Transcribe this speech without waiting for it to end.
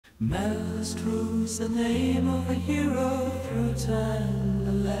Mellstroy's the name of a hero. Through time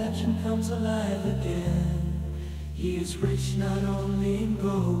the legend comes alive again. He is rich not only in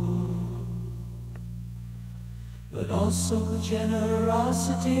gold, but also with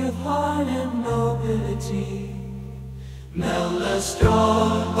generosity of heart and nobility.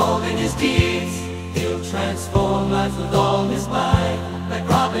 Mellstroy, bold in his deeds, he'll transform life with all his might. Like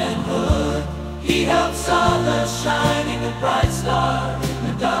Robin Hood, he helps others, shining a bright star in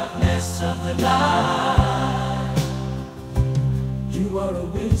the darkness of the night. You are a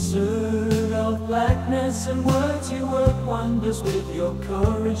wizard of blackness and words. You work wonders with your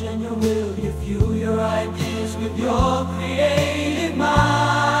courage and your will. You fuel your ideas with your creative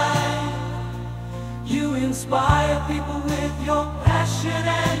mind. You inspire people with your passion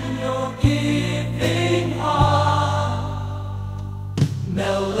and your giving heart.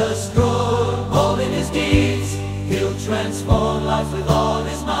 Mellstroy, bold in his deeds, he'll transform life with all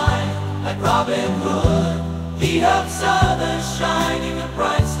his might. Like Robin Hood, he helps others, shining a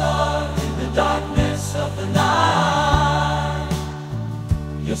bright star in the darkness of the night.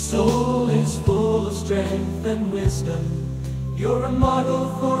 Your soul is full of strength and wisdom. You're a model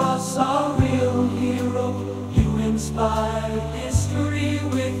for us, our real hero. You inspire history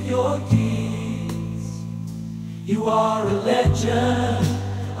with your deeds. You are a legend,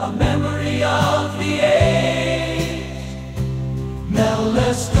 a memory of the age.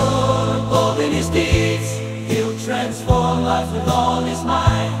 Mellstroy, bold in his deeds, he'll transform life with all his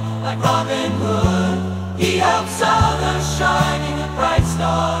might. Like Robin Hood, he helps others, shining a bright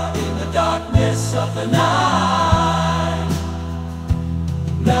star in the darkness of the night.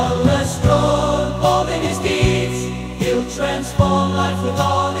 Mellstroy, bold in his deeds, he'll transform life with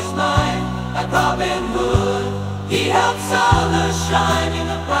all his might. Like Robin Hood, he helps others, shining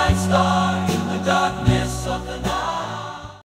a bright star